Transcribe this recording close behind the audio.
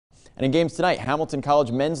And in games tonight, Hamilton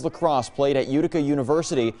College men's lacrosse played at Utica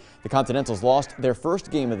University. The Continentals lost their first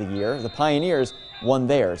game of the year. The Pioneers won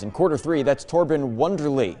theirs. In quarter three, that's Torben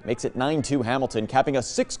Wonderly makes it 9-2 Hamilton, capping a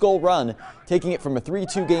 6-goal run, taking it from a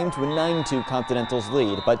 3-2 game to a 9-2 Continentals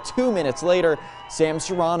lead. But 2 minutes later, Sam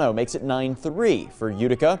Serrano makes it 9-3 for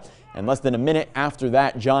Utica. And less than a minute after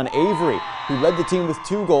that, John Avery, who led the team with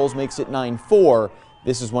 2 goals, makes it 9-4.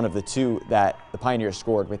 This is one of the 2 that the Pioneers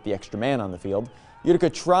scored with the extra man on the field.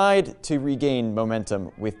 Utica tried to regain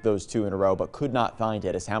momentum with those 2 in a row, but could not find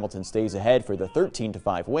it as Hamilton stays ahead for the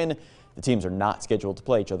 13-5 win. The teams are not scheduled to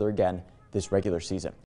play each other again this regular season.